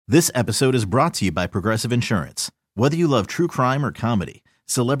This episode is brought to you by Progressive Insurance. Whether you love true crime or comedy,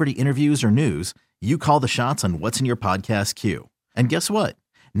 celebrity interviews or news, you call the shots on what's in your podcast queue. And guess what?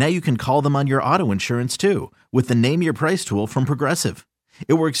 Now you can call them on your auto insurance too with the Name Your Price tool from Progressive.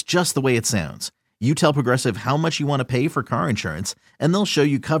 It works just the way it sounds. You tell Progressive how much you want to pay for car insurance, and they'll show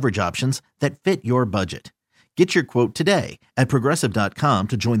you coverage options that fit your budget. Get your quote today at Progressive.com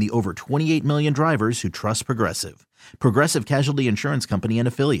to join the over 28 million drivers who trust Progressive. Progressive Casualty Insurance Company and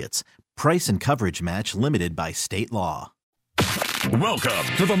Affiliates. Price and coverage match limited by state law. Welcome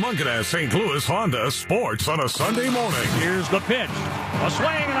to the Mungenast St. Louis Honda Sports on a Sunday morning. Here's the pitch. A swing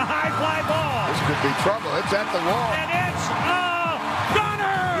and a high fly ball. This could be trouble. It's at the wall. And it's a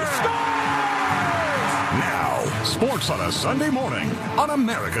gunner! He scores! Now, sports on a Sunday morning on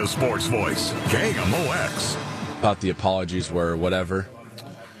America's Sports Voice, KMOX. Thought the apologies were whatever.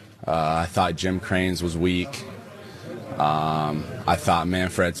 I thought Jim Crane's was weak. I thought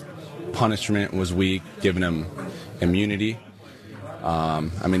Manfred's punishment was weak, giving him immunity.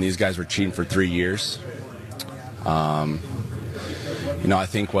 These guys were cheating for 3 years. I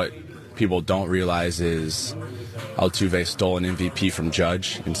think what people don't realize is Altuve stole an MVP from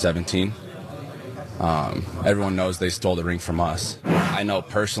Judge in 2017. Everyone knows they stole the ring from us. I know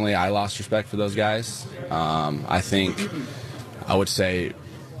personally I lost respect for those guys. I would say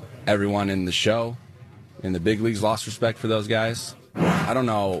everyone in the show, in the big leagues, lost respect for those guys. I don't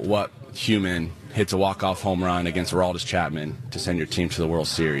know what human hits a walk-off home run against Aroldis Chapman to send your team to the World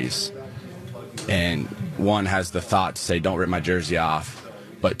Series. And one has the thought to say, don't rip my jersey off,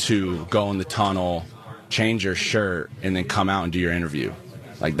 but two, go in the tunnel, change your shirt, and then come out and do your interview.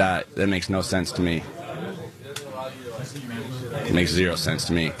 Like that makes no sense to me. It makes zero sense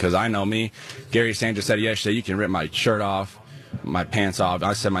to me, because I know me. Gary Sanchez said yesterday, you can rip my shirt off, my pants off.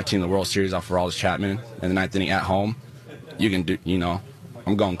 I sent my team to the World Series off for Aroldis Chapman in the ninth inning at home. You can do,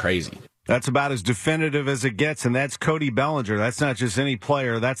 I'm going crazy. That's about as definitive as it gets, and that's Cody Bellinger. That's not just any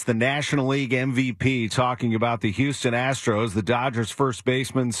player. That's the National League MVP talking about the Houston Astros. The Dodgers first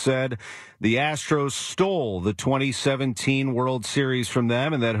baseman said the Astros stole the 2017 World Series from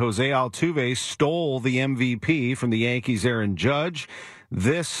them, and that Jose Altuve stole the MVP from the Yankees' Aaron Judge.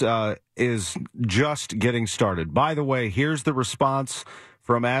 This is just getting started. By the way, here's the response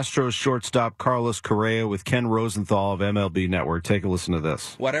from Astros shortstop Carlos Correa with Ken Rosenthal of MLB Network. Take a listen to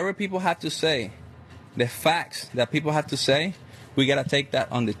this. Whatever people have to say, the facts that people have to say, we got to take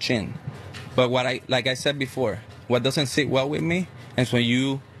that on the chin. But like I said before, what doesn't sit well with me is when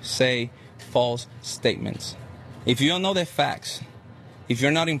you say false statements. If you don't know the facts, if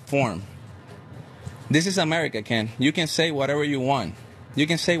you're not informed, this is America, Ken. You can say whatever you want. You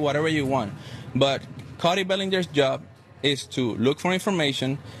can say whatever you want. But Cody Bellinger's job is to look for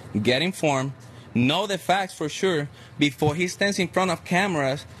information, get informed, know the facts for sure before he stands in front of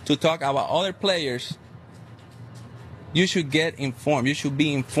cameras to talk about other players. You should get informed. You should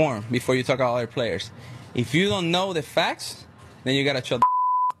be informed before you talk about other players. If you don't know the facts, then you got to shut the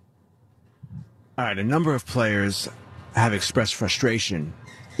All right, a number of players have expressed frustration,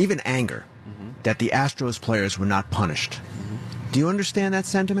 even anger, that the Astros players were not punished. Do you understand that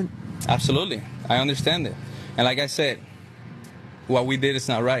sentiment? Absolutely. I understand it. And like I said, what we did is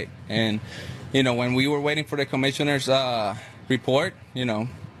not right. And, when we were waiting for the commissioner's report,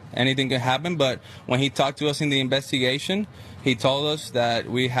 anything could happen. But when he talked to us in the investigation, he told us that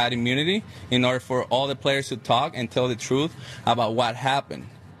we had immunity in order for all the players to talk and tell the truth about what happened.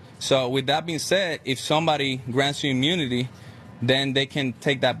 So with that being said, if somebody grants you immunity, then they can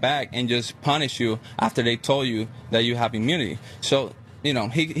take that back and just punish you after they told you that you have immunity. So,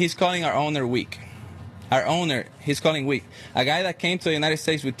 he's calling our owner weak. Our owner, he's calling weak. A guy that came to the United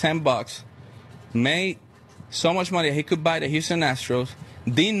States with $10, made so much money that he could buy the Houston Astros,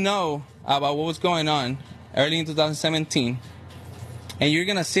 didn't know about what was going on early in 2017, and you're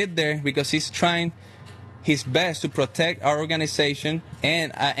going to sit there because he's trying his best to protect our organization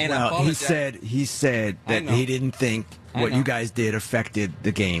and apologize. He said that he didn't think what you guys did affected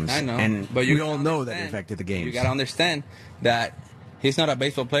the games. I know. And but we all know that it affected the games. You got to understand that he's not a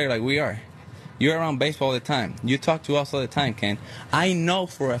baseball player like we are. You're around baseball all the time. You talk to us all the time, Ken. I know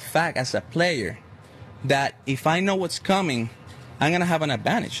for a fact as a player that if I know what's coming, I'm going to have an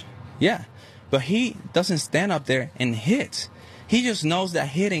advantage. Yeah. But he doesn't stand up there and hit. He just knows that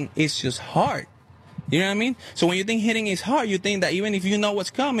hitting is just hard. You know what I mean? So when you think hitting is hard, you think that even if you know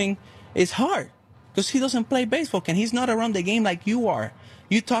what's coming, it's hard. Because he doesn't play baseball, Ken. He's not around the game like you are.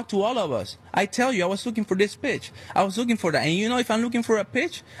 You talk to all of us. I tell you, I was looking for this pitch. I was looking for that. And if I'm looking for a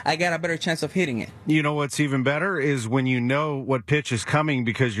pitch, I got a better chance of hitting it. You know what's even better is when you know what pitch is coming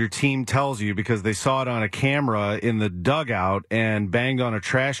because your team tells you, because they saw it on a camera in the dugout and banged on a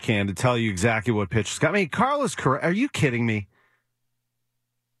trash can to tell you exactly what pitch is coming. I mean, Carlos Correa, are you kidding me?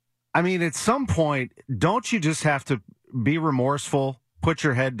 I mean, at some point, don't you just have to be remorseful, put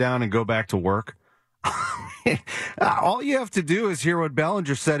your head down, and go back to work? All you have to do is hear what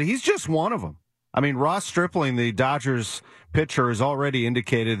Bellinger said. He's just one of them. I mean, Ross Stripling, the Dodgers pitcher, has already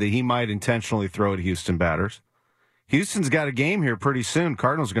indicated that he might intentionally throw at Houston batters. Houston's got a game here pretty soon.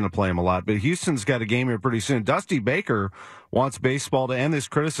 Cardinals are going to play him a lot, but Houston's got a game here pretty soon. Dusty Baker wants baseball to end this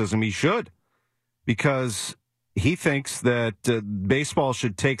criticism. He should, because he thinks that baseball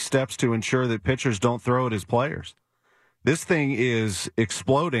should take steps to ensure that pitchers don't throw at his players. This thing is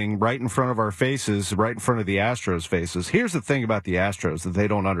exploding right in front of our faces, right in front of the Astros' faces. Here's the thing about the Astros that they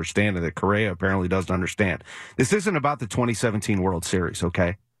don't understand and that Correa apparently doesn't understand. This isn't about the 2017 World Series,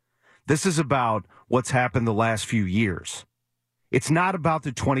 okay? This is about what's happened the last few years. It's not about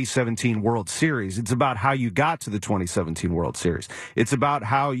the 2017 World Series. It's about how you got to the 2017 World Series. It's about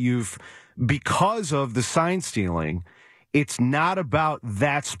how because of the sign stealing, it's not about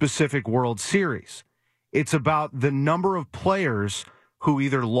that specific World Series. It's about the number of players who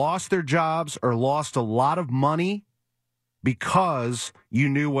either lost their jobs or lost a lot of money because you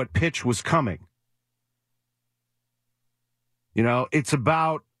knew what pitch was coming. You know, it's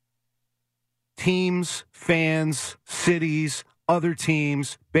about teams, fans, cities, other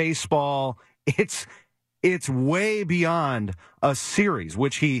teams, baseball. It's way beyond a series,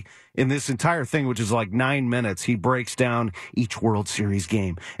 which he, in this entire thing, which is like 9 minutes, he breaks down each World Series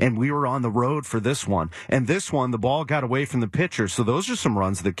game. And we were on the road for this one. And this one, the ball got away from the pitcher. So those are some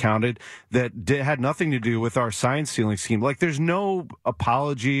runs that counted that had nothing to do with our sign stealing scheme. Like, there's no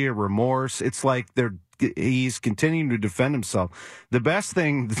apology or remorse. It's like he's continuing to defend himself. The best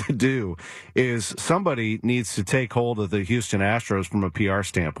thing to do is somebody needs to take hold of the Houston Astros from a PR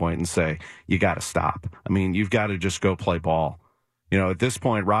standpoint and say, you got to stop. I mean, you've got to just go play ball. You know, at this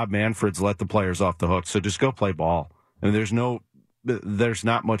point, Rob Manfred's let the players off the hook, so just go play ball. I mean, there's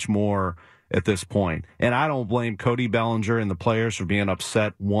not much more at this point. And I don't blame Cody Bellinger and the players for being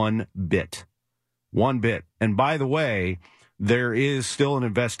upset one bit. One bit. And by the way, there is still an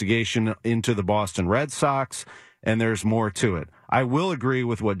investigation into the Boston Red Sox, and there's more to it. I will agree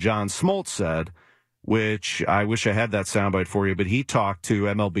with what John Smoltz said, which I wish I had that soundbite for you, but he talked to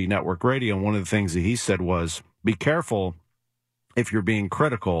MLB Network Radio, and one of the things that he said was, be careful if you're being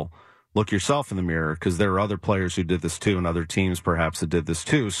critical, look yourself in the mirror, because there are other players who did this too, and other teams perhaps that did this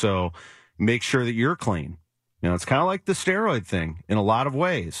too, so make sure that you're clean. You know, it's kind of like the steroid thing in a lot of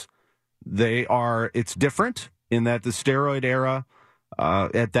ways. It's different in that the steroid era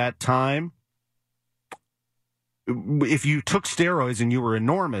at that time, if you took steroids and you were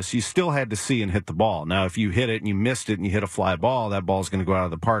enormous, you still had to see and hit the ball. Now, if you hit it and you missed it and you hit a fly ball, that ball's going to go out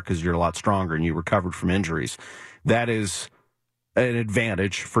of the park because you're a lot stronger and you recovered from injuries. That is an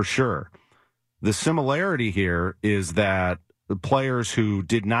advantage for sure. The similarity here is that the players who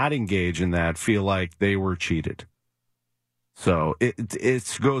did not engage in that feel like they were cheated. So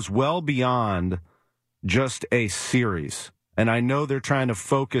it goes well beyond just a series. And I know they're trying to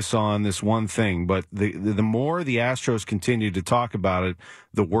focus on this one thing, but the more the Astros continue to talk about it,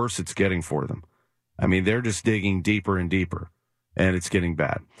 the worse it's getting for them. I mean, they're just digging deeper and deeper, and it's getting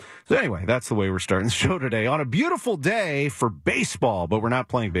bad. So anyway, that's the way we're starting the show today on a beautiful day for baseball, but we're not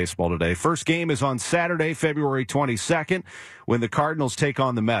playing baseball today. First game is on Saturday, February 22nd, when the Cardinals take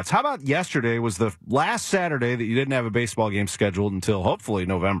on the Mets. How about yesterday was the last Saturday that you didn't have a baseball game scheduled until hopefully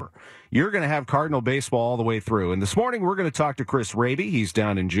November. You're going to have Cardinal baseball all the way through. And this morning, we're going to talk to Chris Raby. He's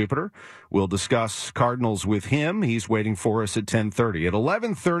down in Jupiter. We'll discuss Cardinals with him. He's waiting for us at 10:30. At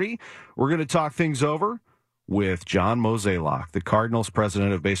 11:30, we're going to talk things over with John Mozeliak, the Cardinals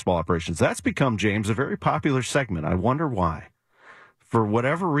president of baseball operations. That's become, James, a very popular segment. I wonder why. For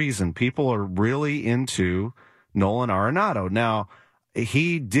whatever reason, people are really into Nolan Arenado. Now,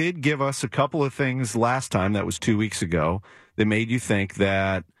 he did give us a couple of things last time, that was 2 weeks ago, that made you think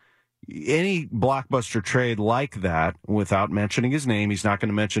that any blockbuster trade like that, without mentioning his name, he's not going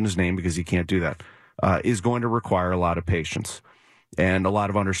to mention his name because he can't do that, is going to require a lot of patience and a lot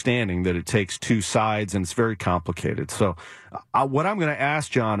of understanding that it takes two sides and it's very complicated. So what I'm going to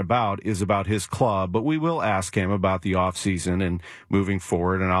ask John about is about his club, but we will ask him about the offseason and moving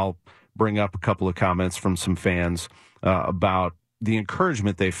forward, and I'll bring up a couple of comments from some fans about the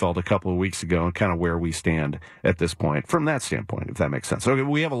encouragement they felt a couple of weeks ago and kind of where we stand at this point from that standpoint, if that makes sense. Okay,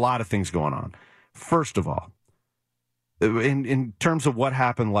 we have a lot of things going on. First of all, in terms of what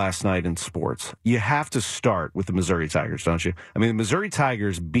happened last night in sports, you have to start with the Missouri Tigers, don't you? I mean, the Missouri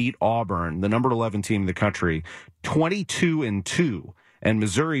Tigers beat Auburn, the number 11 team in the country, 22-2. And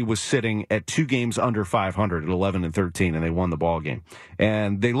Missouri was sitting at 2 games under 500 at 11-13, and they won the ball game.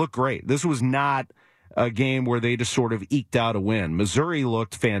 And they looked great. This was not a game where they just sort of eked out a win. Missouri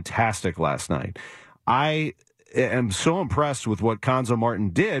looked fantastic last night. I am so impressed with what Cuonzo Martin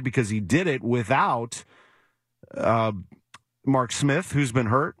did because he did it without Mark Smith, who's been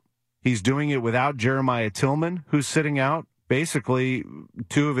hurt. He's doing it without Jeremiah Tillman, who's sitting out. Basically,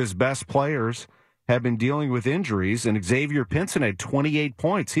 2 of his best players have been dealing with injuries, and Xavier Pinson had 28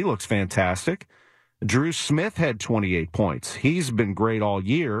 points. He looks fantastic. Drew Smith had 28 points. He's been great all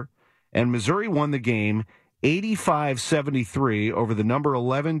year. And Missouri won the game 85-73 over the number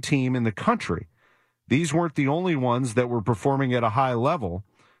 11 team in the country. These weren't the only ones that were performing at a high level.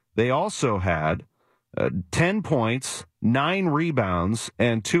 They also had 10 points, 9 rebounds,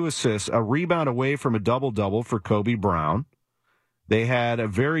 and 2 assists, a rebound away from a double-double for Kobe Brown. They had a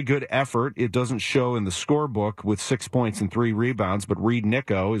very good effort. It doesn't show in the scorebook with 6 points and 3 rebounds, but Reed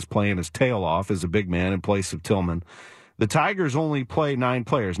Nico is playing his tail off as a big man in place of Tillman. The Tigers only play 9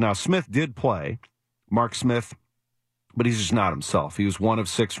 players. Now, Smith did play, Mark Smith, but he's just not himself. He was 1 of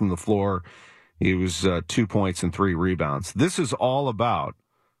 6 from the floor. He was 2 points and 3 rebounds. This is all about,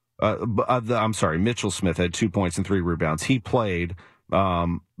 Mitchell Smith had 2 points and 3 rebounds. He played,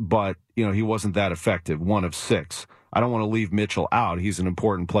 but he wasn't that effective, 1 of 6. I don't want to leave Mitchell out. He's an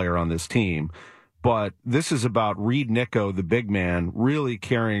important player on this team. But this is about Reed Nico, the big man, really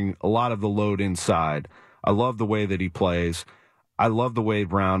carrying a lot of the load inside. I love the way that he plays. I love the way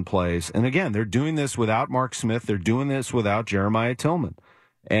Brown plays. And again, they're doing this without Mark Smith. They're doing this without Jeremiah Tillman.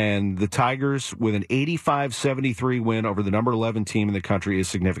 And the Tigers, with an 85-73 win over the number 11 team in the country, is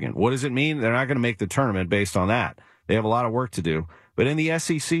significant. What does it mean? They're not going to make the tournament based on that. They have a lot of work to do. But in the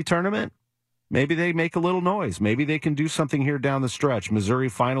SEC tournament, maybe they make a little noise. Maybe they can do something here down the stretch. Missouri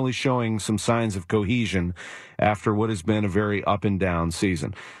finally showing some signs of cohesion after what has been a very up-and-down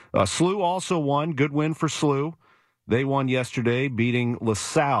season. SLU also won. Good win for SLU. They won yesterday, beating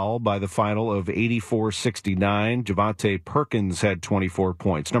LaSalle by the final of 84-69. Javante Perkins had 24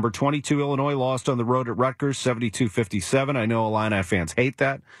 points. Number 22, Illinois, lost on the road at Rutgers, 72-57. I know Illini fans hate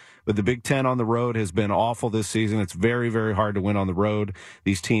that. But the Big Ten on the road has been awful this season. It's very, very hard to win on the road.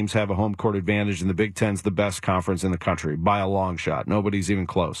 These teams have a home court advantage, and the Big Ten's the best conference in the country by a long shot. Nobody's even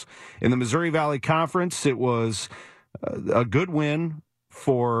close. In the Missouri Valley Conference, it was a good win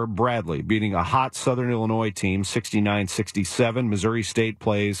for Bradley, beating a hot Southern Illinois team, 69-67. Missouri State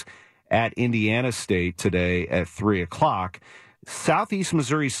plays at Indiana State today at 3 o'clock. Southeast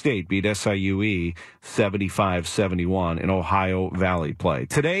Missouri State beat SIUE 75-71 in Ohio Valley play.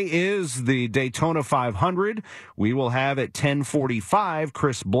 Today is the Daytona 500. We will have at 10:45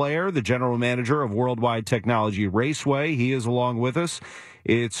 Chris Blair, the general manager of Worldwide Technology Raceway. He is along with us.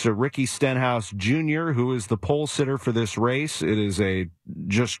 It's Ricky Stenhouse Jr., who is the pole sitter for this race. It is a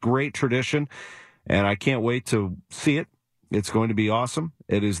just great tradition, and I can't wait to see it. It's going to be awesome.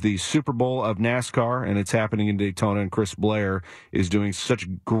 It is the Super Bowl of NASCAR, and it's happening in Daytona, and Chris Blair is doing such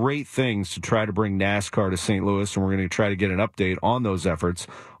great things to try to bring NASCAR to St. Louis, and we're going to try to get an update on those efforts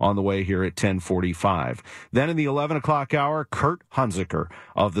on the way here at 10:45. Then in the 11 o'clock hour, Kurt Hunziker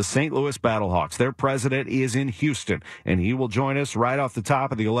of the St. Louis Battlehawks. Their president is in Houston, and he will join us right off the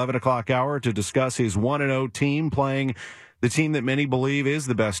top of the 11 o'clock hour to discuss his 1-0 team playing the team that many believe is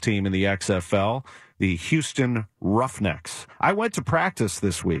the best team in the XFL, the Houston Roughnecks. I went to practice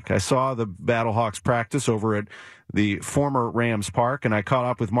this week. I saw the Battlehawks practice over at the former Rams Park, and I caught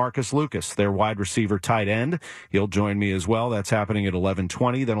up with Marcus Lucas, their wide receiver tight end. He'll join me as well. That's happening at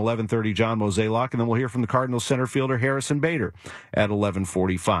 11:20. Then 11:30, John Mozeliak, and then we'll hear from the Cardinals center fielder Harrison Bader at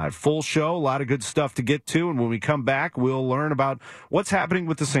 11:45. Full show, a lot of good stuff to get to, and when we come back, we'll learn about what's happening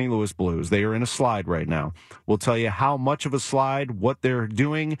with the St. Louis Blues. They are in a slide right now. We'll tell you how much of a slide, what they're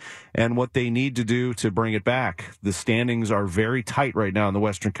doing, and what they need to do to bring it back. The standings are very tight right now in the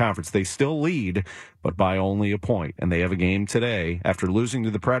Western Conference. They still lead, but by only a point. And they have a game today. After losing to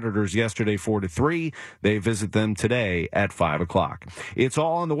the Predators yesterday 4-3, they visit them today at 5 o'clock. It's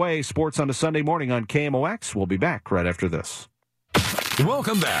all on the way. Sports on a Sunday morning on KMOX. We'll be back right after this.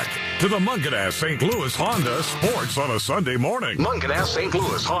 Welcome back to the Mungenast St. Louis Honda Sports on a Sunday morning. Mungenast St.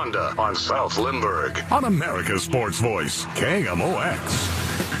 Louis Honda on South Lindbergh on America's Sports Voice,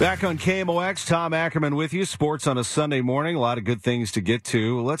 KMOX. Back on KMOX, Tom Ackerman with you. Sports on a Sunday morning. A lot of good things to get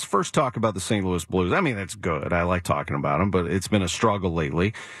to. Let's first talk about the St. Louis Blues. I mean, that's good. I like talking about them, but it's been a struggle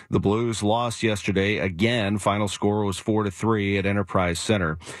lately. The Blues lost yesterday again. Final score was 4-3 at Enterprise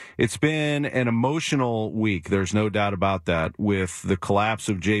Center. It's been an emotional week. There's no doubt about that, with the collapse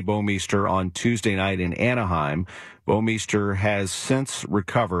of Jay Bouwmeester on Tuesday night in Anaheim. Bouwmeester has since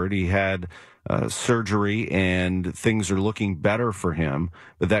recovered. He had surgery, and things are looking better for him.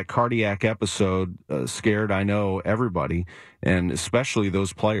 But that cardiac episode scared, I know, everybody, and especially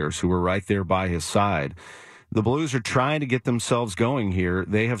those players who were right there by his side. The Blues are trying to get themselves going here.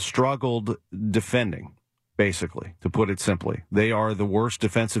 They have struggled defending, basically, to put it simply. They are the worst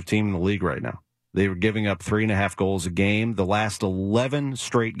defensive team in the league right now. They were giving up 3.5 goals a game. The last 11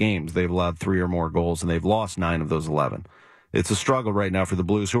 straight games, they've allowed 3 or more goals, and they've lost 9 of those 11. It's a struggle right now for the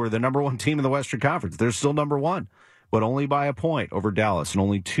Blues, who are the number 1 team in the Western Conference. They're still number 1, but only by a point over Dallas and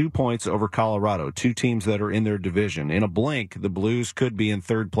only 2 points over Colorado, 2 teams that are in their division. In a blink, the Blues could be in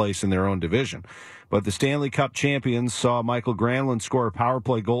 3rd place in their own division. But the Stanley Cup champions saw Michael Granlund score a power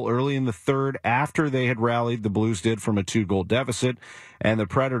play goal early in the 3rd after they had rallied, the Blues did, from a 2-goal deficit, and the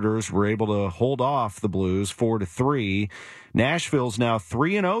Predators were able to hold off the Blues 4-3. Nashville's now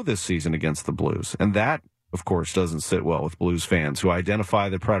 3-0 this season against the Blues, and that, of course, doesn't sit well with Blues fans who identify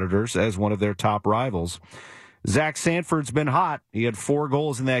the Predators as one of their top rivals. Zach Sanford's been hot. He had 4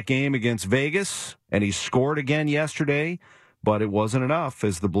 goals in that game against Vegas, and he scored again yesterday, but it wasn't enough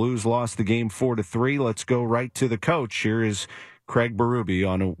as the Blues lost the game 4-3. Let's go right to the coach. Here is Craig Berube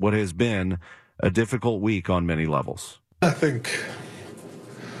on what has been a difficult week on many levels. I think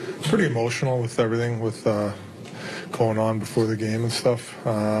it's pretty emotional with everything with going on before the game and stuff.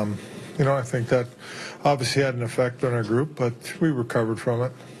 I think that obviously had an effect on our group, but we recovered from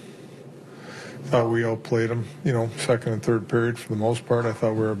it. Thought we outplayed them, second and third period for the most part. I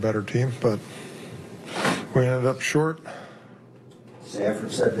thought we were a better team, but we ended up short.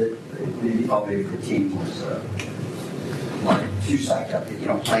 Sanford said that maybe the team was too psyched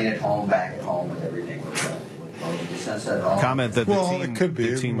up, playing at home, back at home with everything. Comment that it could be.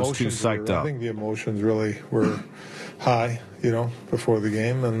 The team was too psyched up. I think the emotions really were high, before the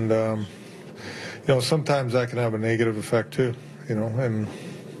game, and sometimes that can have a negative effect too, and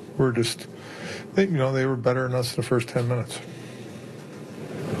we're just, they were better than us in the first 10 minutes.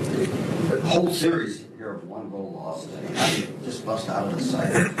 The whole series here of 1-goal losses, how do you just bust out of the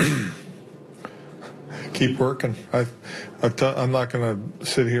sight? Keep working. I'm not going to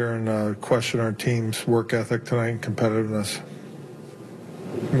sit here and question our team's work ethic tonight and competitiveness.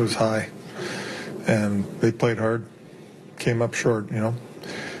 It was high, and they played hard. Came up short,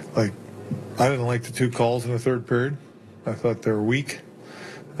 I didn't like the 2 calls in the 3rd period. I thought they were weak,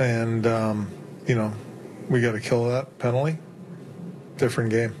 and we got to kill that penalty. Different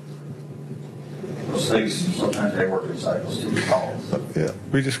game. Those things, sometimes they work in cycles, 2 calls. Yeah,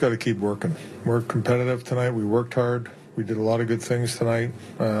 we just got to keep working. We're competitive tonight. We worked hard. We did a lot of good things tonight.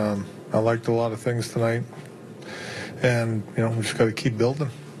 I liked a lot of things tonight, and we just got to keep building.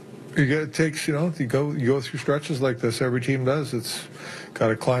 It takes, you go through stretches like this. Every team does. It's got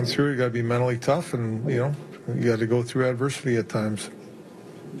to climb through. You got to be mentally tough, and you got to go through adversity at times.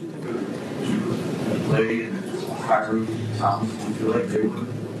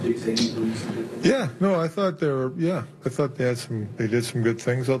 Yeah, no, I thought they were. Yeah, I thought they did some good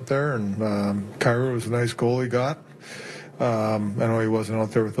things out there, and Kyrou was a nice goal he got. I know he wasn't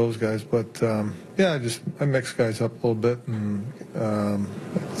out there with those guys, but I mixed guys up a little bit, and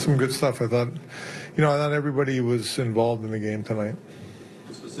some good stuff. I thought everybody was involved in the game tonight.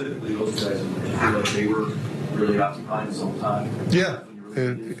 Specifically, those guys, feel like they were really occupying his own time. Yeah,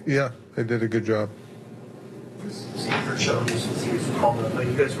 they did a good job. Sanford showed us he was calling up.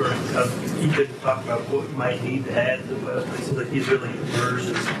 You guys were he did talk about what we might need to add. It seems like he's really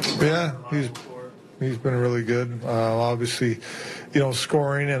emerged. Yeah, he's been really good. Obviously,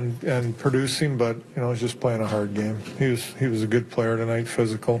 scoring and producing, but he's just playing a hard game. He was a good player tonight,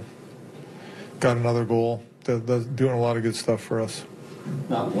 physical. Got another goal. Doing a lot of good stuff for us.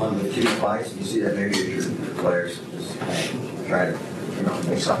 Not one, but 2 fights. You see that maybe your players just try to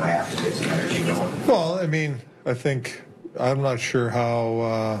make something happen to get some energy going. Well, I think I'm not sure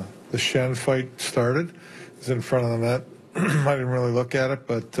how the Shen fight started. It's in front of the net. I didn't really look at it,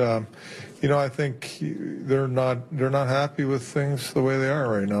 but I think they're not happy with things the way they are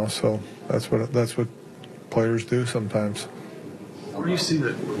right now. So that's what players do sometimes. Where do you see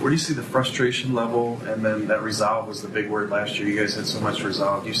the frustration level, and then that resolve was the big word last year? You guys had so much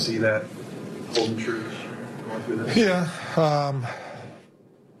resolve. Do you see that holding true going through this? Yeah.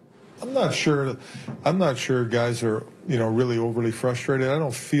 I'm not sure. I'm not sure guys are, really overly frustrated. I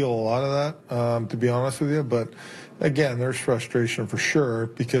don't feel a lot of that, to be honest with you. But again, there's frustration for sure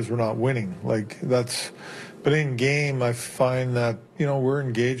because we're not winning. But in game, I find that we're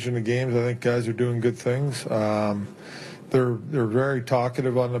engaged in the games. I think guys are doing good things. They're very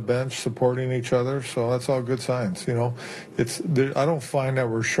talkative on the bench, supporting each other. So that's all good signs. I don't find that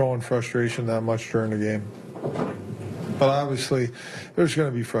we're showing frustration that much during the game. But obviously, there's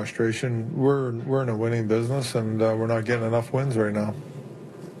going to be frustration. We're in a winning business, and we're not getting enough wins right now.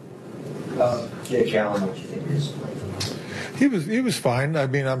 Jake Allen, what do you think of his play? He was fine. I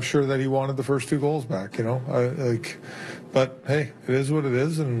mean, I'm sure that he wanted the first 2 goals back. But hey, it is what it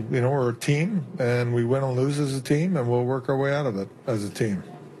is, and we're a team, and we win and lose as a team, and we'll work our way out of it as a team.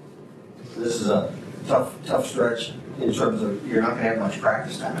 This is a tough stretch. In terms of, you're not going to have much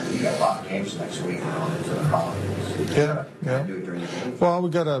practice time. I mean, you got a lot of games next week going into the holidays. Yeah. Do it during the game. Well, we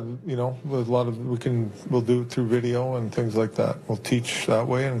got a lot of we'll do it through video and things like that. We'll teach that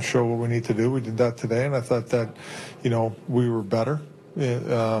way and show what we need to do. We did that today, and I thought that, we were better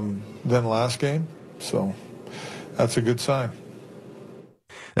than last game. So that's a good sign.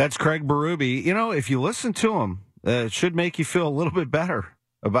 That's Craig Berube. If you listen to him, it should make you feel a little bit better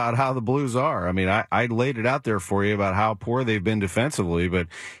about how the Blues are. I mean, I laid it out there for you about how poor they've been defensively, but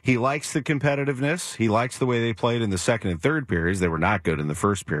he likes the competitiveness. He likes the way they played in the second and third periods. They were not good in the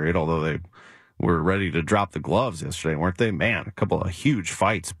first period, although they were ready to drop the gloves yesterday, weren't they? Man, a couple of huge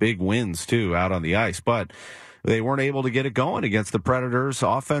fights, big wins, too, out on the ice. But they weren't able to get it going against the Predators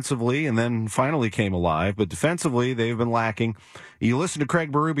offensively, and then finally came alive. But defensively, they've been lacking. You listen to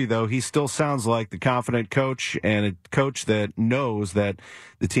Craig Berube, though, he still sounds like the confident coach and a coach that knows that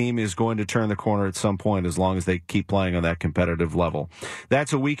the team is going to turn the corner at some point as long as they keep playing on that competitive level.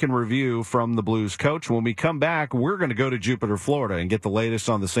 That's a week in review from the Blues coach. When we come back, we're going to go to Jupiter, Florida, and get the latest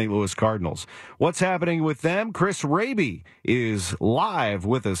on the St. Louis Cardinals. What's happening with them? Chris Raby is live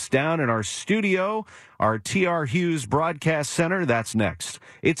with us down in our studio, our T.R. Hughes Broadcast Center. That's next.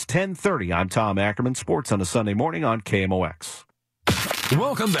 It's 10:30. I'm Tom Ackerman, sports on a Sunday morning on KMOX.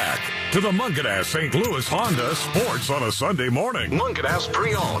 Welcome back to the Mungenast St. Louis Honda Sports on a Sunday morning. Mungenast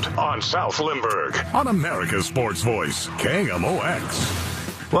Pre-Owned on South Lindbergh on America's Sports Voice,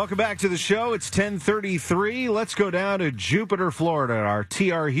 KMOX. Welcome back to the show. It's 10:33. Let's go down to Jupiter, Florida, our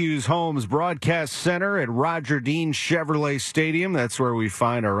T.R. Hughes Homes Broadcast Center at Roger Dean Chevrolet Stadium. That's where we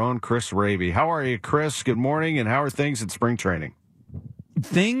find our own Chris Raby. How are you, Chris? Good morning, and how are things at spring training?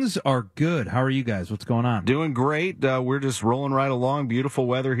 Things are good. How are you guys? What's going on? Doing great. We're just rolling right along. Beautiful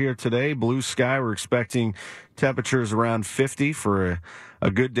weather here today. Blue sky. We're expecting temperatures around 50 for a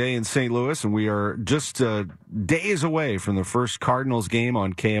good day in St. Louis, and we are just days away from the first Cardinals game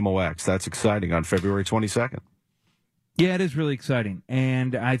on KMOX. That's exciting on February 22nd. Yeah, it is really exciting.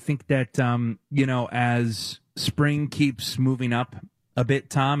 And I think that, as spring keeps moving up a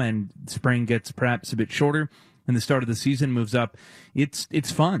bit, Tom, and spring gets perhaps a bit shorter, and the start of the season moves up,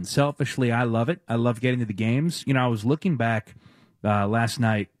 it's fun. Selfishly, I love it. I love getting to the games. I was looking back last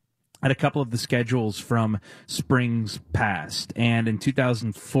night at a couple of the schedules from springs past, and in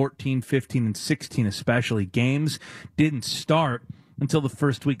 2014, 15, and 16 especially, games didn't start until the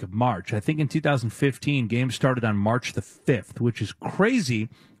first week of March. I think in 2015, games started on March the 5th, which is crazy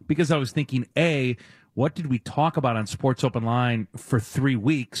because I was thinking, A, what did we talk about on Sports Open Line for 3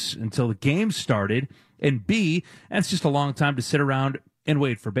 weeks until the games started? And B, that's just a long time to sit around and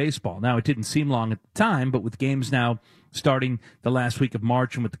wait for baseball. Now, it didn't seem long at the time, but with games now starting the last week of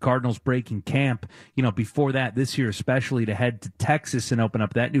March and with the Cardinals breaking camp, before that, this year especially, to head to Texas and open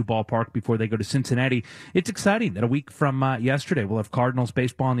up that new ballpark before they go to Cincinnati, it's exciting that a week from yesterday we'll have Cardinals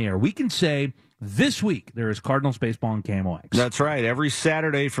baseball in the air. We can say this week there is Cardinals baseball on KMOX. That's right. Every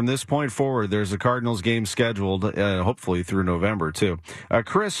Saturday from this point forward, there's a Cardinals game scheduled, hopefully through November, too.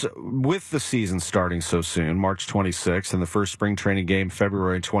 Chris, with the season starting so soon, March 26th, and the first spring training game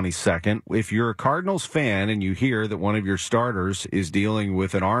February 22nd, if you're a Cardinals fan and you hear that one of your starters is dealing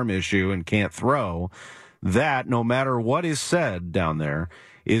with an arm issue and can't throw, that, no matter what is said down there,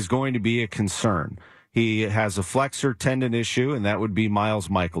 is going to be a concern. He has a flexor tendon issue, and that would be Miles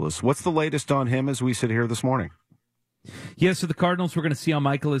Mikolas. What's the latest on him as we sit here this morning? Yeah, so the Cardinals, we're going to see how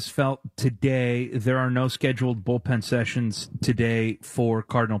Mikolas felt today. There are no scheduled bullpen sessions today for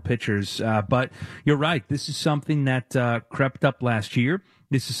Cardinal pitchers. But you're right. This is something that crept up last year.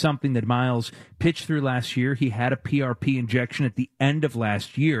 This is something that Miles pitched through last year. He had a PRP injection at the end of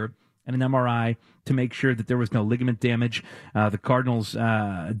last year and an MRI to make sure that there was no ligament damage. The Cardinals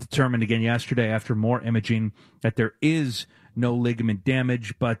determined again yesterday after more imaging that there is no ligament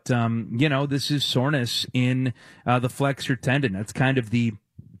damage. But, this is soreness in the flexor tendon. That's kind of the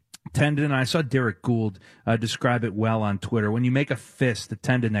tendon. I saw Derek Gould describe it well on Twitter. When you make a fist, the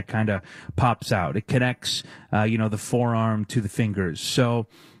tendon that kind of pops out, it connects, the forearm to the fingers. So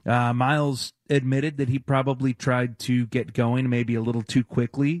Miles admitted that he probably tried to get going maybe a little too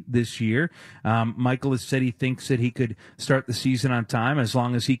quickly this year. Michael has said he thinks that he could start the season on time as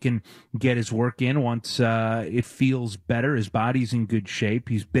long as he can get his work in once it feels better. His body's in good shape.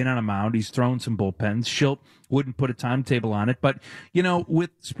 He's been on a mound. He's thrown some bullpens. Schilt wouldn't put a timetable on it. But, with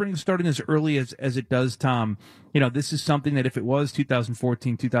spring starting as early as it does, Tom, this is something that if it was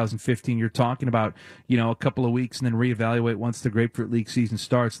 2014, 2015, you're talking about, a couple of weeks and then reevaluate once the Grapefruit League season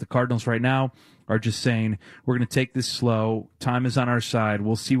starts. The Cardinals right now are just saying, we're going to take this slow. Time is on our side.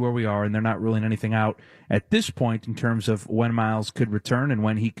 We'll see where we are. And they're not ruling anything out at this point in terms of when Miles could return and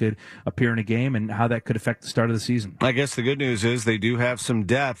when he could appear in a game and how that could affect the start of the season. I guess the good news is they do have some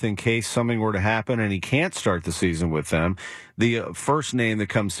depth in case something were to happen and he can't start the season with them. The first name that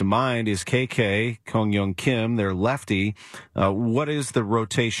comes to mind is KK, Kong Young Kim, their lefty. What is the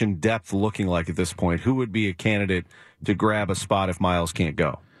rotation depth looking like at this point? Who would be a candidate to grab a spot if Miles can't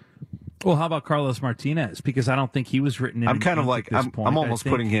go? Well, how about Carlos Martinez? Because I don't think he was written in. I'm kind of like, I'm almost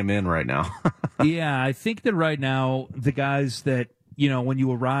putting him in right now. Yeah, I think that right now, the guys that, when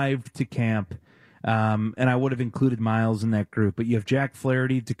you arrived to camp, and I would have included Miles in that group, but you have Jack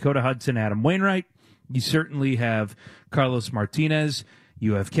Flaherty, Dakota Hudson, Adam Wainwright. You certainly have Carlos Martinez.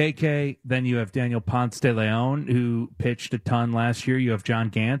 You have KK. Then you have Daniel Ponce de Leon, who pitched a ton last year. You have John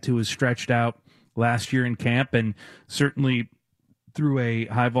Gant, who was stretched out last year in camp and certainly through a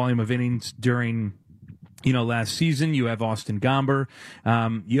high volume of innings during, last season. You have Austin Gomber.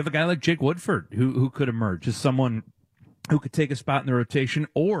 You have a guy like Jake Woodford who could emerge as someone who could take a spot in the rotation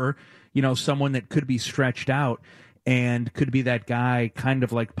or, someone that could be stretched out and could be that guy kind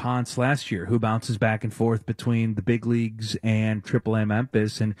of like Ponce last year who bounces back and forth between the big leagues and AAA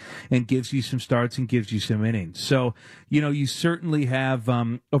Memphis and gives you some starts and gives you some innings. So, you certainly have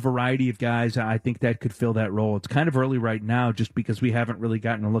a variety of guys I think that could fill that role. It's kind of early right now just because we haven't really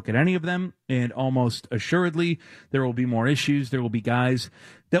gotten a look at any of them, and almost assuredly there will be more issues. There will be guys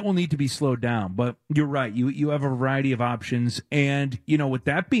that will need to be slowed down. But you're right. You have a variety of options. And, with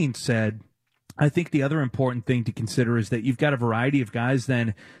that being said, I think the other important thing to consider is that you've got a variety of guys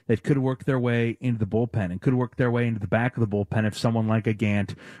then that could work their way into the bullpen and could work their way into the back of the bullpen if someone like a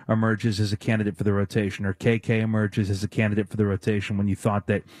Gant emerges as a candidate for the rotation or KK emerges as a candidate for the rotation when you thought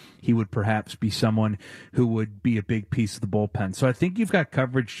that he would perhaps be someone who would be a big piece of the bullpen. So I think you've got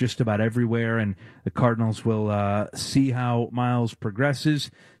coverage just about everywhere, and the Cardinals will see how Miles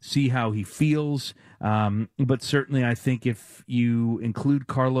progresses, see how he feels. But certainly I think if you include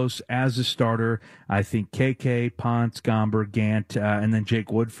Carlos as a starter, I think KK, Ponce, Gomber, Gant, and then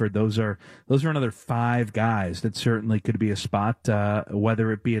Jake Woodford, those are another 5 guys that certainly could be a spot,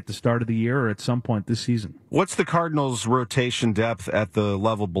 whether it be at the start of the year or at some point this season. What's the Cardinals' rotation depth at the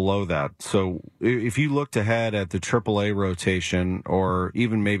level below that? So if you looked ahead at the AAA rotation or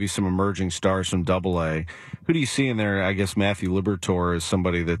even maybe some emerging stars from AA, who do you see in there? I guess Matthew Liberatore is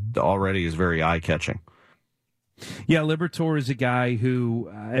somebody that already is very eye-catching. Yeah, Liberatore is a guy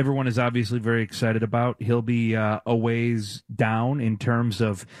who everyone is obviously very excited about. He'll be a ways down in terms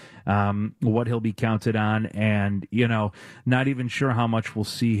of what he'll be counted on, and, not even sure how much we'll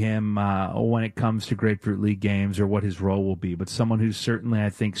see him when it comes to Grapefruit League games or what his role will be. But someone who's certainly,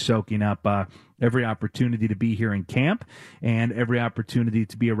 I think, soaking up every opportunity to be here in camp and every opportunity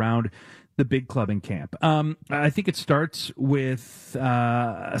to be around the big club in camp. I think it starts with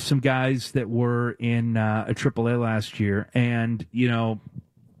some guys that were in a AAA last year. And,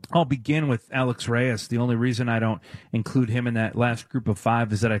 I'll begin with Alex Reyes. The only reason I don't include him in that last group of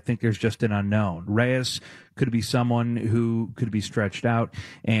 5 is that I think there's just an unknown. Reyes could be someone who could be stretched out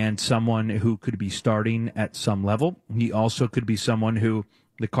and someone who could be starting at some level. He also could be someone who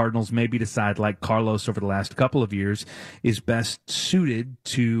the Cardinals maybe decide, like Carlos over the last couple of years, is best suited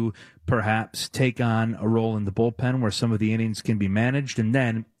to perhaps take on a role in the bullpen where some of the innings can be managed, and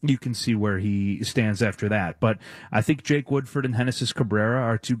then you can see where he stands after that. But I think Jake Woodford and Genesis Cabrera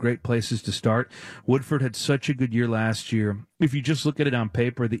are 2 great places to start. Woodford had such a good year last year. If you just look at it on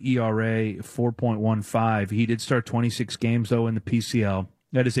paper, the ERA 4.15. He did start 26 games, though, in the PCL.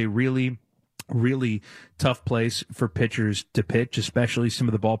 That is a really tough place for pitchers to pitch, especially some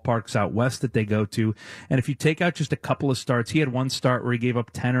of the ballparks out west that they go to. And if you take out just a couple of starts, he had one start where he gave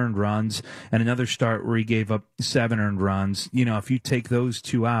up 10 earned runs and another start where he gave up 7 earned runs. If you take those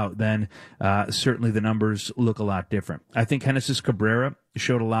 2 out, then certainly the numbers look a lot different. I think Genesis Cabrera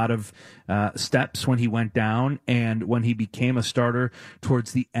showed a lot of steps when he went down and when he became a starter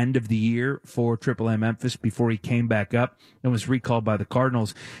towards the end of the year for AAA Memphis before he came back up and was recalled by the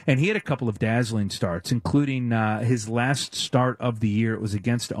Cardinals. And he had a couple of dazzling starts, including his last start of the year. It was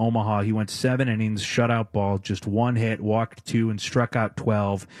against Omaha. He went 7 innings, shutout ball, just 1 hit, walked 2, and struck out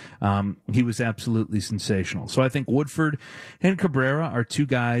 12. He was absolutely sensational. So I think Woodford and Cabrera are two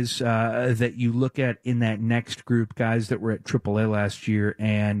guys that you look at in that next group, guys that were at AAA last year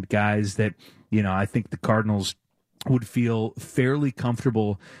and guys that, I think the Cardinals would feel fairly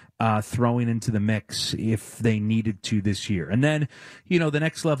comfortable throwing into the mix if they needed to this year. And then, the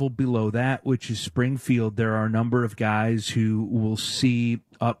next level below that, which is Springfield, there are a number of guys who we'll see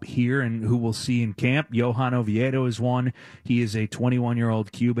up here and who we'll see in camp. Johan Oviedo is one. He is a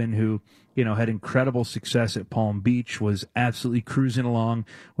 21-year-old Cuban who, had incredible success at Palm Beach, was absolutely cruising along,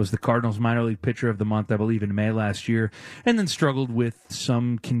 was the Cardinals minor league pitcher of the month, I believe, in May last year, and then struggled with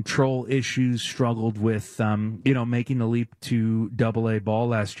some control issues, struggled with, making the leap to AA ball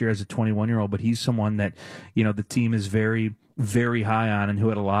last year as a 21-year-old. But he's someone that, the team is very, very high on and who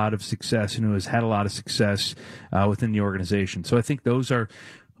had a lot of success and who has had a lot of success within the organization. So I think those are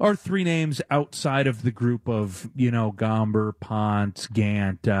 3 names outside of the group of, Gomber, Ponce,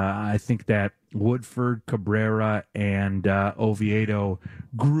 Gant. I think that Woodford, Cabrera, and Oviedo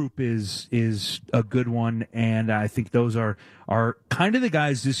group is a good one, and I think those are kind of the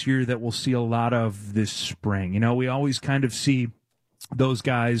guys this year that we'll see a lot of this spring. We always kind of see those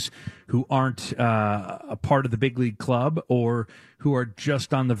guys who aren't a part of the big league club or who are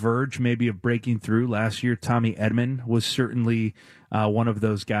just on the verge maybe of breaking through. Last year, Tommy Edman was certainly one of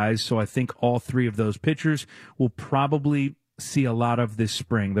those guys. So I think all 3 of those pitchers will probably see a lot of this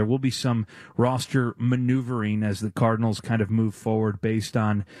spring. There will be some roster maneuvering as the Cardinals kind of move forward based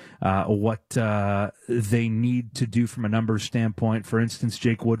on what they need to do from a numbers standpoint. For instance,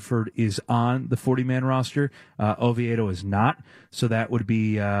 Jake Woodford is on the 40-man roster. Oviedo is not. So that would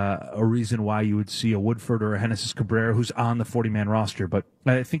be a reason why you would see a Woodford or a Genesis Cabrera who's on the 40-man roster. But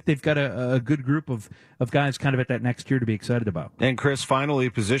I think they've got a good group of guys kind of at that next tier to be excited about. And Chris, finally,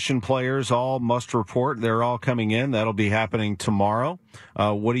 position players all must report. They're all coming in. That'll be happening tomorrow.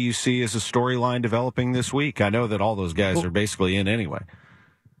 What do you see as a storyline developing this week? I know that all those guys are basically in anyway.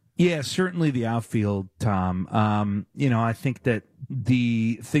 Yeah, certainly the outfield, Tom. I think that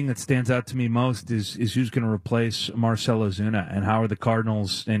the thing that stands out to me most is who's going to replace Marcell Ozuna, and how are the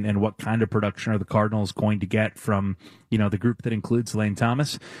Cardinals and what kind of production are the Cardinals going to get from, the group that includes Lane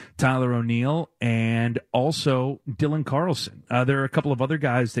Thomas, Tyler O'Neill, and also Dylan Carlson. There are a couple of other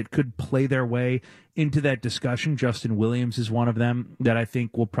guys that could play their way into that discussion. Justin Williams is one of them that I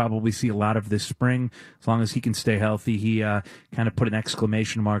think we'll probably see a lot of this spring, as long as he can stay healthy. He kind of put an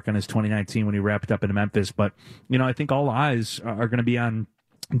exclamation mark on his 2019 when he wrapped up in Memphis. But, I think all eyes are going to be on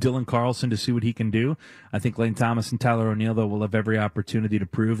Dylan Carlson to see what he can do. I think Lane Thomas and Tyler O'Neill, though, will have every opportunity to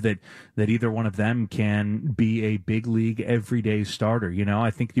prove that either one of them can be a big league everyday starter. I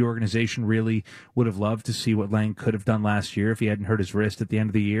think the organization really would have loved to see what Lane could have done last year if he hadn't hurt his wrist at the end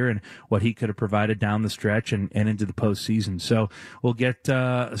of the year, and what he could have provided down the stretch and into the postseason. So we'll get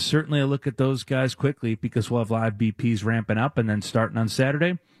certainly a look at those guys quickly, because we'll have live BPs ramping up, and then starting on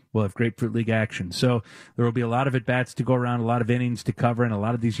Saturday, we'll have Grapefruit League action. So there will be a lot of at-bats to go around, a lot of innings to cover, and a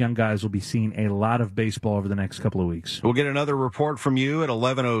lot of these young guys will be seeing a lot of baseball over the next couple of weeks. We'll get another report from you at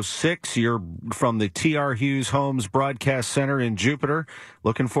 11:06. You're from the T.R. Hughes Homes Broadcast Center in Jupiter.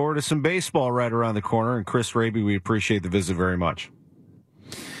 Looking forward to some baseball right around the corner. And Chris Raby, we appreciate the visit very much.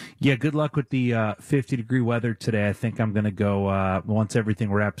 Yeah, good luck with the 50-degree weather today. I think I'm going to go, once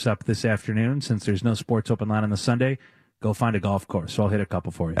everything wraps up this afternoon, since there's no sports open line on the Sunday, go find a golf course. So I'll hit a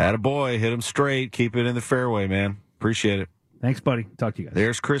couple for you. Attaboy. Hit them straight. Keep it in the fairway, man. Appreciate it. Thanks, buddy. Talk to you guys.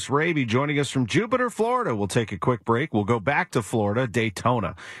 There's Chris Raby joining us from Jupiter, Florida. We'll take a quick break. We'll go back to Florida,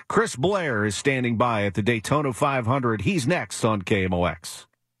 Daytona. Chris Blair is standing by at the Daytona 500. He's next on KMOX.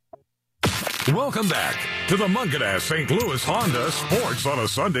 Welcome back to the Mungenast St. Louis Honda Sports on a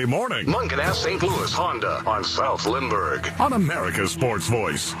Sunday morning. Mungenast St. Louis Honda on South Lindbergh on America's Sports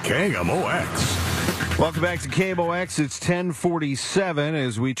Voice, KMOX. Welcome back to KMOX. It's 10:47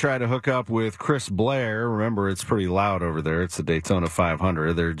 as we try to hook up with Chris Blair. Remember, it's pretty loud over there. It's the Daytona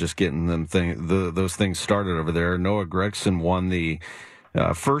 500. They're just getting those things started over there. Noah Gragson won the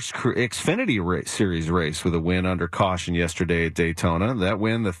first Xfinity Series race with a win under caution yesterday at Daytona. That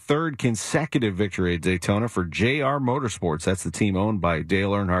win, the third consecutive victory at Daytona for JR Motorsports. That's the team owned by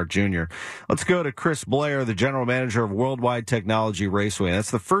Dale Earnhardt Jr. Let's go to Chris Blair, the general manager of Worldwide Technology Raceway.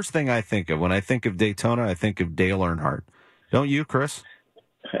 That's the first thing I think of. When I think of Daytona, I think of Dale Earnhardt. Don't you, Chris?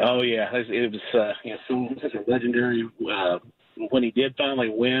 Oh, yeah. It was such a legendary when he did finally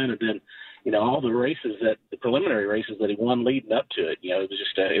win, and then, all the races the preliminary races that he won leading up to it, it was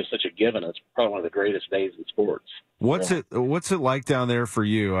just, it was such a given. It's probably one of the greatest days in sports. What's it like down there for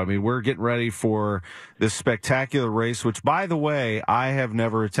you? I mean, we're getting ready for this spectacular race, which, by the way, I have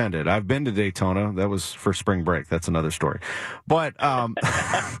never attended. I've been to Daytona. That was for spring break. That's another story. But,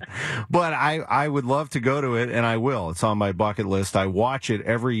 but I would love to go to it, and I will. It's on my bucket list. I watch it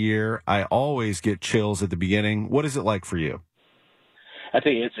every year. I always get chills at the beginning. What is it like for you? I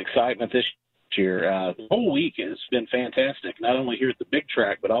tell you, it's excitement this year. The whole week has been fantastic, not only here at the big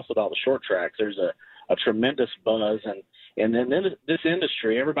track, but also at all the short tracks. There's a tremendous buzz, and then in this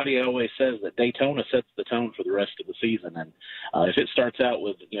industry, everybody always says that Daytona sets the tone for the rest of the season. And if it starts out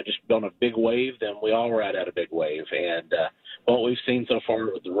with just on a big wave, then we all ride out a big wave. And what we've seen so far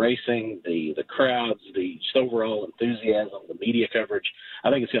with the racing, the crowds, the just overall enthusiasm, the media coverage, I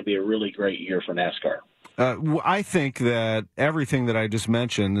think it's going to be a really great year for NASCAR. I think that everything that I just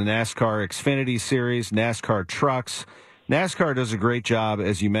mentioned, the NASCAR Xfinity Series, NASCAR Trucks, NASCAR does a great job,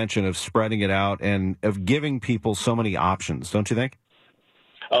 as you mentioned, of spreading it out and of giving people so many options, don't you think?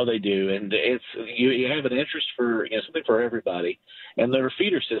 Oh, they do, and it's you have an interest for something for everybody, and their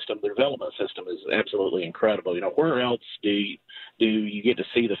feeder system, their development system, is absolutely incredible. Where else do you get to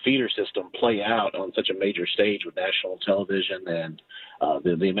see the feeder system play out on such a major stage with national television and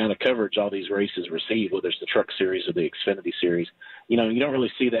the amount of coverage all these races receive, whether it's the Truck Series or the Xfinity Series? You don't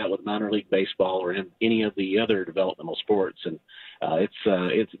really see that with minor league baseball or in any of the other developmental sports, and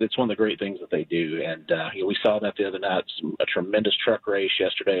it's one of the great things that they do. And we saw that the other night. A tremendous truck race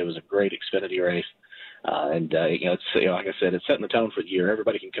yesterday. It was a great Xfinity race. It's like I said, it's setting the tone for the year.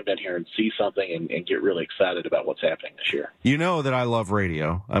 Everybody can come in here and see something and get really excited about what's happening this year. You know that I love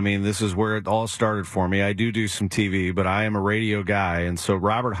radio. I mean, this is where it all started for me. I do some TV, but I am a radio guy. And so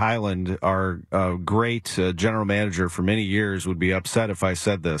Robert Hyland, our great general manager for many years, would be upset if I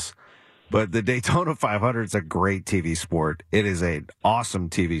said this. But the Daytona 500 is a great TV sport. It is an awesome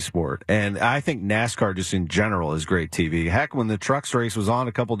TV sport. And I think NASCAR just in general is great TV. Heck, when the trucks race was on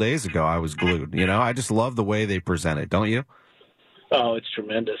a couple days ago, I was glued. I just love the way they present it, don't you? Oh, it's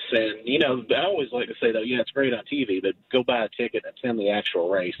tremendous. And, I always like to say, though, it's great on TV, but go buy a ticket and attend the actual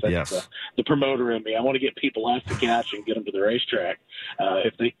race. That's the promoter in me. I want to get people off the couch and get them to the racetrack.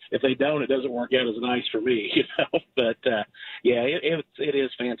 If they don't, it doesn't work out as nice for me, But, it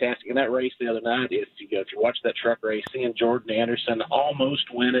is fantastic. And that race the other night, if you watch that truck race, seeing Jordan Anderson almost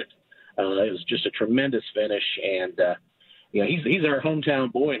win it, it was just a tremendous finish. And, he's our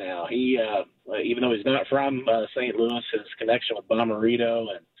hometown boy now. He, even though he's not from St. Louis, his connection with Bomarito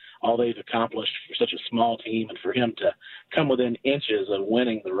and all they've accomplished for such a small team, and for him to come within inches of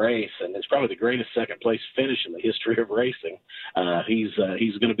winning the race, and it's probably the greatest second-place finish in the history of racing. He's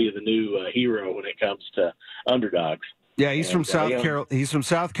going to be the new hero when it comes to underdogs. Yeah, he's from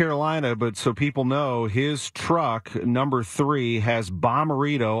South Carolina, but so people know, his truck, number 3, has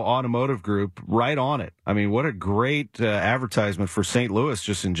Bomarito Automotive Group right on it. I mean, what a great advertisement for St. Louis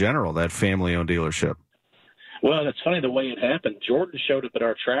just in general, that family-owned dealership. Well, it's funny the way it happened. Jordan showed up at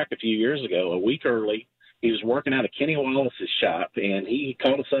our track a few years ago, a week early. He was working out of Kenny Wallace's shop, and he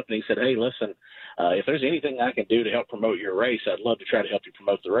called us up and he said, "Hey, listen, if there's anything I can do to help promote your race, I'd love to try to help you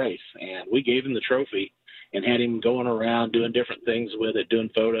promote the race." And we gave him the trophy and had him going around doing different things with it, doing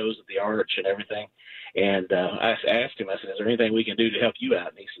photos at the arch and everything. And I asked him, I said, "Is there anything we can do to help you out?"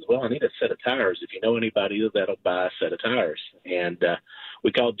 And he says, "Well, I need a set of tires. If you know anybody that'll buy a set of tires." And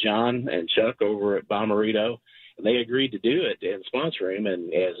we called John and Chuck over at Bomarito, and they agreed to do it and sponsor him.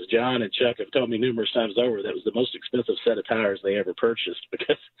 And as John and Chuck have told me numerous times over, that was the most expensive set of tires they ever purchased,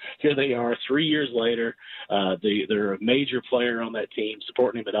 because here they are 3 years later. They're a major player on that team,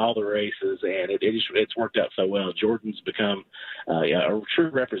 supporting him at all the races, and it's worked out so well. Jordan's become a true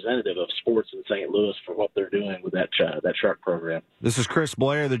representative of sports in St. Louis for what they're doing with that truck program. This is Chris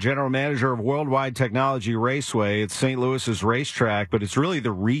Blair, the general manager of Worldwide Technology Raceway. It's St. Louis's racetrack, but it's really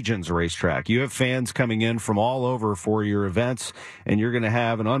the region's racetrack. You have fans coming in from all over for your events, and you're going to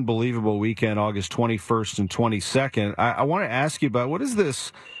have an unbelievable weekend, August 21st and 22nd. I want to ask you about, what is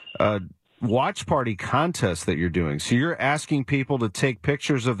this watch party contest that you're doing? So you're asking people to take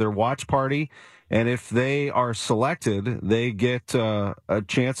pictures of their watch party, and if they are selected, they get a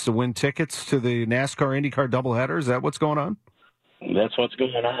chance to win tickets to the NASCAR IndyCar doubleheader. Is that what's going on? That's what's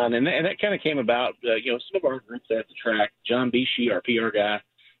going on, and that kind of came about. Some of our groups at the track, John Bishi, our PR guy,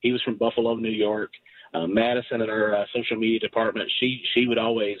 he was from Buffalo, New York. Madison in our social media department, she would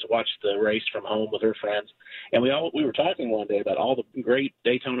always watch the race from home with her friends. And we were talking one day about all the great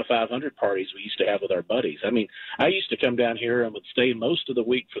Daytona 500 parties we used to have with our buddies. I mean, I used to come down here and would stay most of the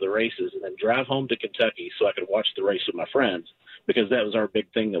week for the races and then drive home to Kentucky so I could watch the race with my friends. because that was our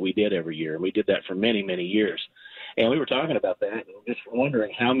big thing that we did every year. And we did that for many, many years. And we were talking about that and just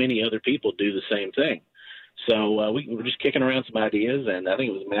wondering how many other people do the same thing. So we were just kicking around some ideas, and I think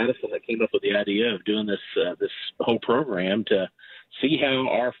it was Madison that came up with the idea of doing this whole program to see how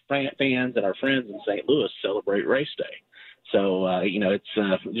our fans and our friends in St. Louis celebrate race day. So, it's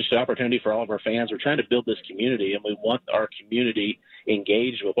just an opportunity for all of our fans. We're trying to build this community, and we want our community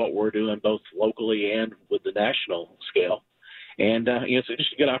engaged with what we're doing both locally and with the national scale. And, it's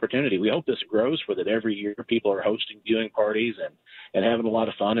just a good opportunity. We hope this grows for that every year. People are hosting viewing parties and having a lot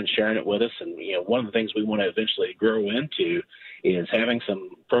of fun and sharing it with us. And, one of the things we want to eventually grow into is having some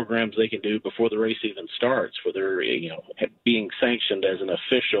programs they can do before the race even starts, where they're, being sanctioned as an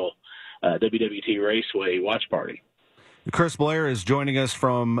official WWT Raceway watch party. Chris Blair is joining us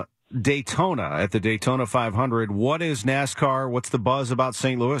from Daytona at the Daytona 500. What is NASCAR? What's the buzz about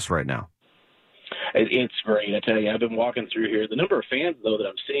St. Louis right now? It's great. I tell you, I've been walking through here. The number of fans, though, that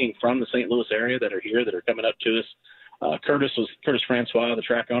I'm seeing from the St. Louis area that are here, that are coming up to us. Curtis Francois, the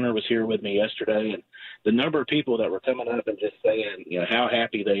track owner, was here with me yesterday, and the number of people that were coming up and just saying, how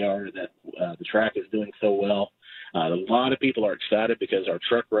happy they are that the track is doing so well. A lot of people are excited because our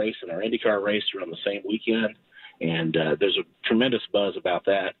truck race and our IndyCar race are on the same weekend, and there's a tremendous buzz about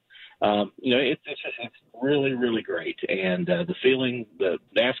that. It's really, really great. And the feeling that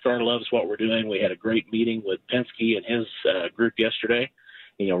NASCAR loves what we're doing. We had a great meeting with Penske and his group yesterday.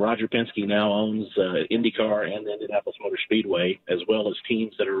 Roger Penske now owns IndyCar and the Indianapolis Motor Speedway, as well as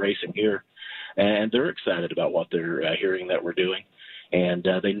teams that are racing here. And they're excited about what they're hearing that we're doing. And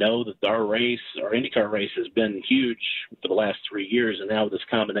they know that our IndyCar race has been huge for the last 3 years. And now with this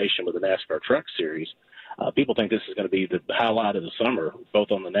combination with the NASCAR Truck Series, people think this is going to be the highlight of the summer,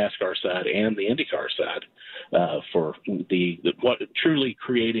 both on the NASCAR side and the IndyCar side, for what truly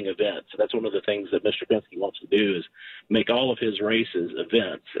creating events. So that's one of the things that Mr. Penske wants to do is make all of his races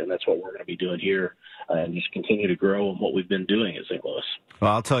events, and that's what we're going to be doing here, and just continue to grow on what we've been doing at St. Louis.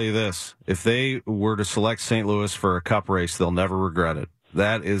 Well, I'll tell you this. If they were to select St. Louis for a cup race, they'll never regret it.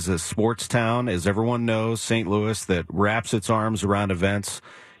 That is a sports town, as everyone knows, St. Louis, that wraps its arms around events.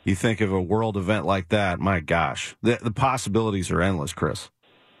 You think of a world event like that, my gosh, the possibilities are endless, Chris.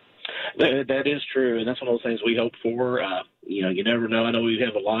 That is true, and that's one of those things we hope for. You never know. I know we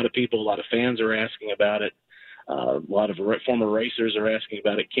have a lot of people, a lot of fans are asking about it. A lot of former racers are asking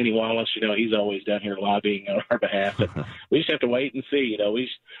about it. Kenny Wallace, he's always down here lobbying on our behalf. But we just have to wait and see.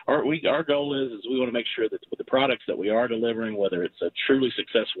 Our goal is we want to make sure that with the products that we are delivering, whether it's a truly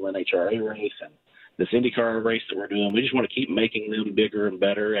successful NHRA race and this IndyCar race that we're doing, we just want to keep making them bigger and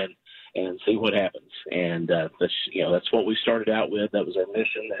better and see what happens. And that's what we started out with. That was our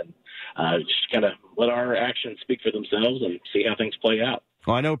mission, and just kind of let our actions speak for themselves and see how things play out.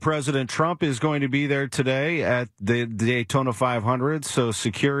 Well, I know President Trump is going to be there today at the Daytona 500, so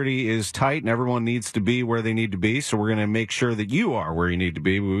security is tight and everyone needs to be where they need to be. So we're going to make sure that you are where you need to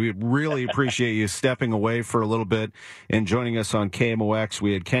be. We really appreciate you stepping away for a little bit and joining us on KMOX.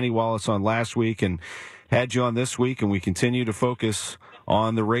 We had Kenny Wallace on last week and had you on this week, and we continue to focus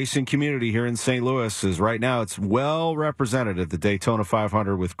on the racing community here in St. Louis, as right now it's well represented at the Daytona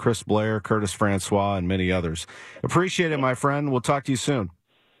 500 with Chris Blair, Curtis Francois, and many others. Appreciate it, my friend. We'll talk to you soon.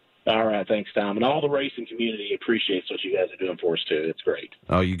 All right. Thanks, Tom. And all the racing community appreciates what you guys are doing for us, too. It's great.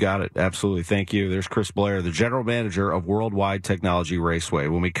 Oh, you got it. Absolutely. Thank you. There's Chris Blair, the general manager of Worldwide Technology Raceway.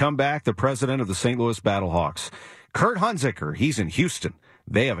 When we come back, the president of the St. Louis Battlehawks, Kurt Hunziker, he's in Houston.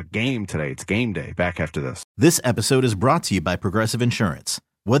 They have a game today. It's game day. Back after this. This episode is brought to you by Progressive Insurance.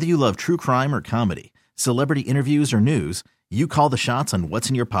 Whether you love true crime or comedy, celebrity interviews or news, you call the shots on what's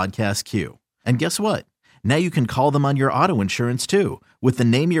in your podcast queue. And guess what? Now you can call them on your auto insurance too with the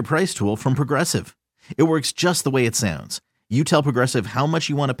Name Your Price tool from Progressive. It works just the way it sounds. You tell Progressive how much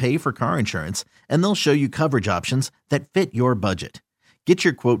you want to pay for car insurance, and they'll show you coverage options that fit your budget. Get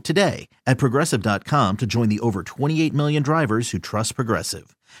your quote today at Progressive.com to join the over 28 million drivers who trust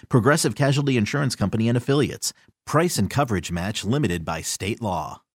Progressive. Progressive Casualty Insurance Company and Affiliates. Price and coverage match limited by state law.